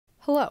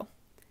Hello.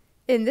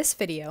 In this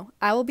video,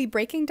 I will be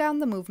breaking down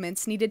the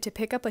movements needed to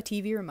pick up a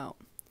TV remote.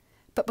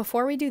 But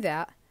before we do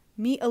that,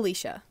 meet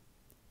Alicia.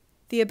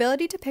 The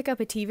ability to pick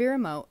up a TV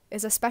remote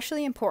is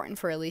especially important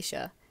for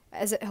Alicia,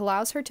 as it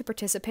allows her to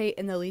participate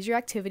in the leisure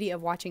activity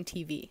of watching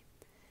TV.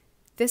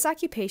 This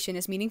occupation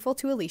is meaningful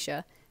to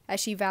Alicia as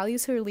she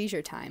values her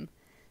leisure time,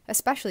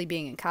 especially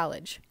being in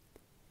college.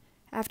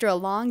 After a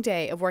long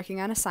day of working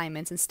on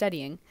assignments and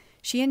studying,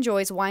 she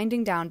enjoys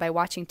winding down by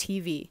watching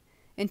TV,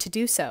 and to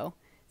do so,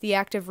 the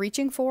act of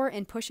reaching for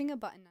and pushing a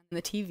button on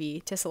the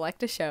TV to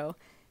select a show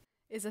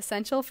is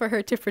essential for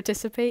her to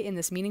participate in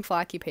this meaningful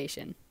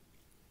occupation.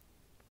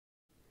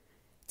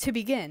 To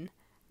begin,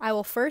 I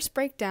will first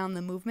break down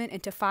the movement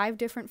into 5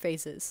 different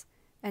phases,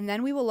 and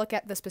then we will look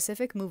at the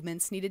specific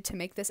movements needed to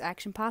make this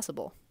action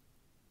possible.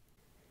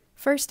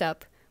 First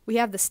up, we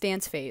have the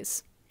stance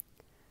phase.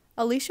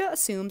 Alicia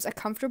assumes a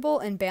comfortable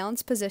and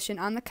balanced position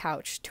on the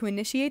couch to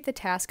initiate the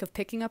task of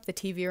picking up the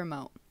TV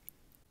remote.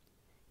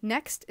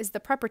 Next is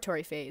the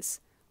preparatory phase,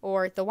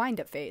 or the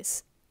wind-up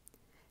phase.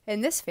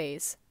 In this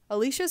phase,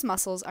 Alicia's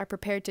muscles are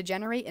prepared to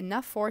generate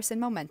enough force and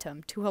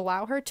momentum to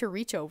allow her to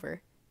reach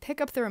over, pick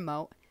up the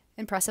remote,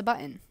 and press a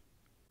button.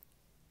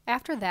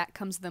 After that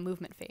comes the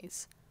movement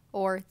phase,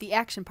 or the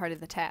action part of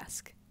the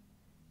task.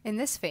 In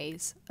this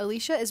phase,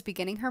 Alicia is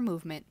beginning her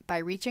movement by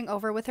reaching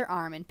over with her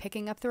arm and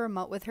picking up the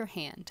remote with her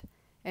hand,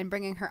 and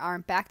bringing her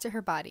arm back to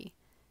her body,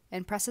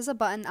 and presses a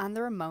button on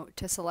the remote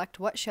to select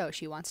what show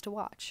she wants to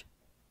watch.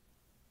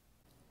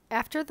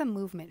 After the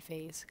movement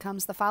phase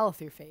comes the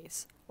follow-through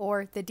phase,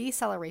 or the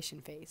deceleration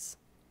phase.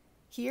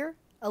 Here,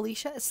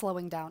 Alicia is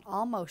slowing down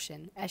all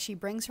motion as she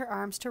brings her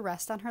arms to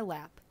rest on her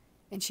lap,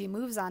 and she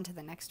moves on to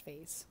the next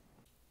phase.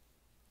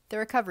 The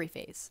recovery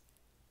phase.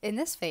 In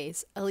this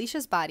phase,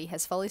 Alicia's body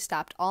has fully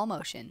stopped all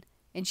motion,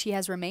 and she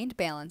has remained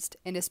balanced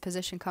and is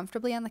positioned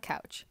comfortably on the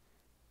couch.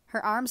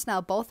 Her arms now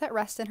both at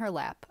rest in her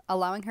lap,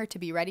 allowing her to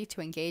be ready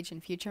to engage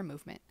in future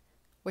movement,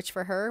 which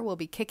for her will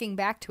be kicking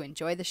back to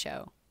enjoy the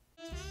show.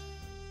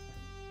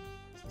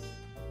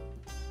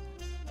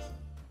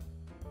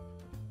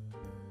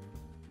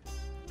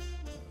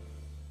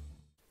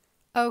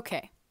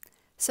 Okay,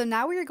 so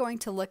now we are going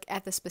to look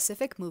at the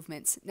specific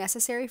movements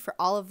necessary for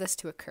all of this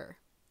to occur.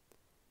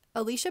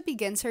 Alicia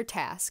begins her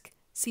task,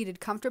 seated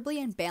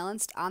comfortably and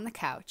balanced on the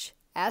couch,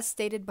 as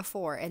stated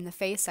before in the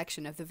phase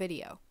section of the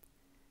video.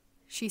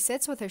 She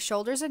sits with her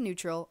shoulders in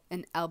neutral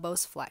and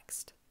elbows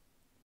flexed.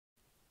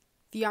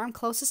 The arm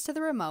closest to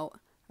the remote,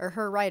 or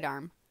her right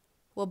arm,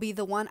 will be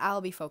the one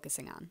I'll be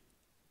focusing on.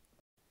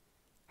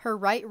 Her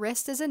right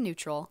wrist is in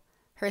neutral,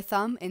 her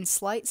thumb in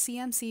slight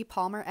CMC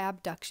palmar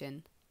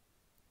abduction,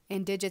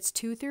 and digits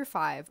 2 through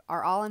 5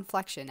 are all in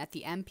flexion at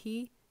the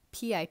MP,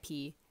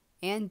 PIP,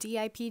 and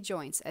DIP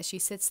joints as she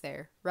sits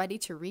there, ready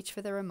to reach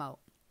for the remote.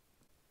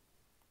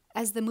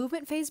 As the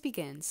movement phase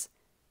begins,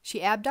 she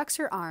abducts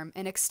her arm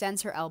and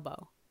extends her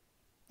elbow.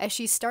 As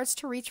she starts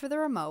to reach for the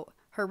remote,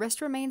 her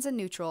wrist remains in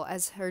neutral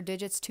as her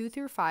digits 2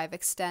 through 5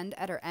 extend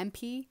at her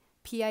MP,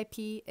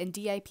 PIP, and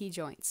DIP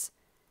joints.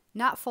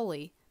 Not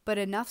fully, but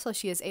enough so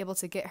she is able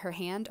to get her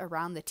hand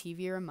around the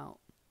TV remote.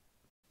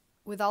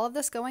 With all of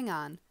this going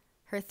on,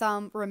 her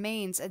thumb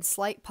remains in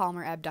slight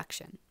palmar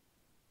abduction.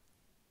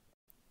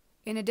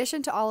 In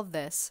addition to all of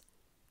this,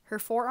 her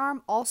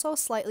forearm also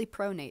slightly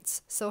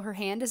pronates so her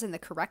hand is in the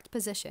correct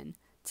position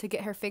to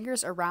get her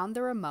fingers around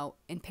the remote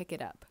and pick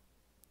it up.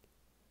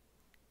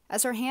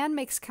 As her hand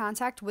makes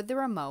contact with the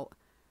remote,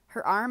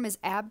 her arm is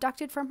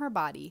abducted from her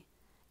body,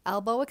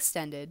 elbow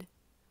extended,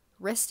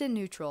 wrist in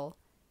neutral,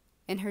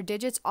 and her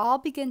digits all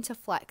begin to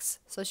flex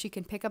so she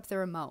can pick up the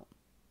remote.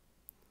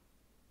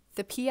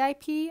 The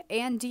PIP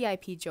and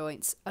DIP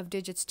joints of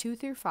digits 2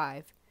 through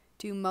 5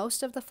 do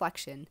most of the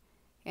flexion,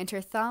 and her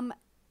thumb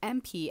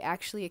MP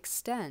actually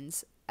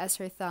extends as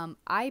her thumb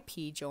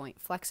IP joint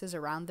flexes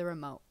around the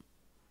remote.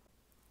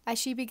 As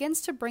she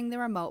begins to bring the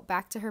remote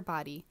back to her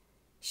body,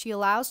 she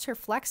allows her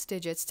flexed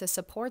digits to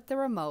support the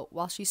remote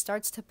while she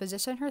starts to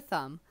position her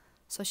thumb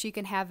so she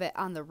can have it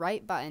on the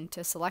right button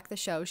to select the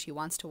show she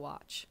wants to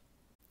watch.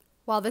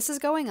 While this is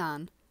going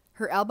on,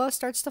 her elbow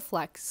starts to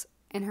flex,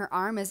 and her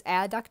arm is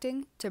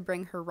adducting to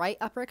bring her right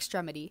upper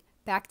extremity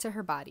back to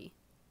her body.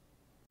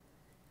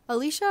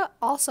 Alicia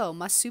also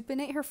must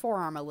supinate her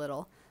forearm a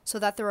little so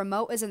that the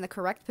remote is in the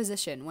correct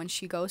position when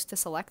she goes to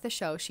select the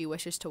show she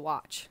wishes to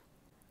watch.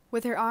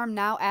 With her arm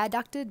now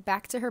adducted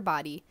back to her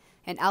body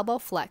and elbow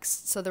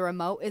flexed so the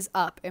remote is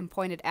up and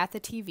pointed at the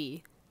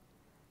TV,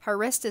 her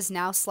wrist is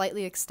now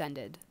slightly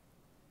extended.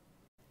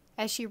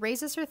 As she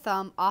raises her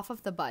thumb off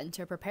of the button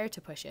to prepare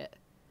to push it,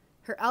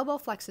 her elbow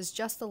flexes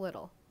just a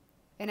little,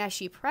 and as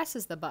she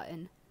presses the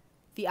button,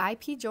 the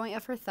IP joint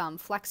of her thumb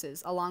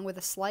flexes along with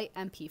a slight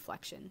MP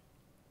flexion.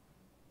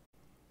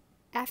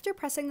 After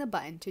pressing the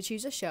button to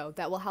choose a show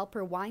that will help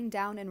her wind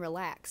down and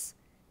relax,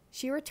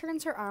 she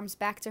returns her arms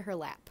back to her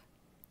lap.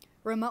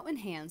 Remote in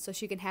hand so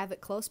she can have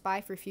it close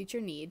by for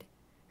future need,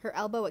 her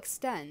elbow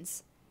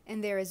extends,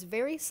 and there is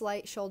very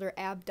slight shoulder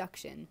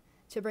abduction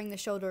to bring the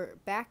shoulder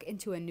back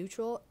into a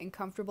neutral and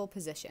comfortable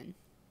position.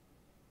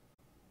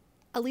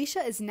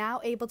 Alicia is now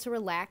able to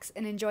relax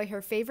and enjoy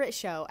her favorite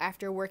show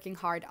after working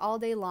hard all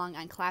day long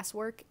on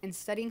classwork and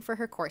studying for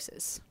her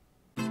courses.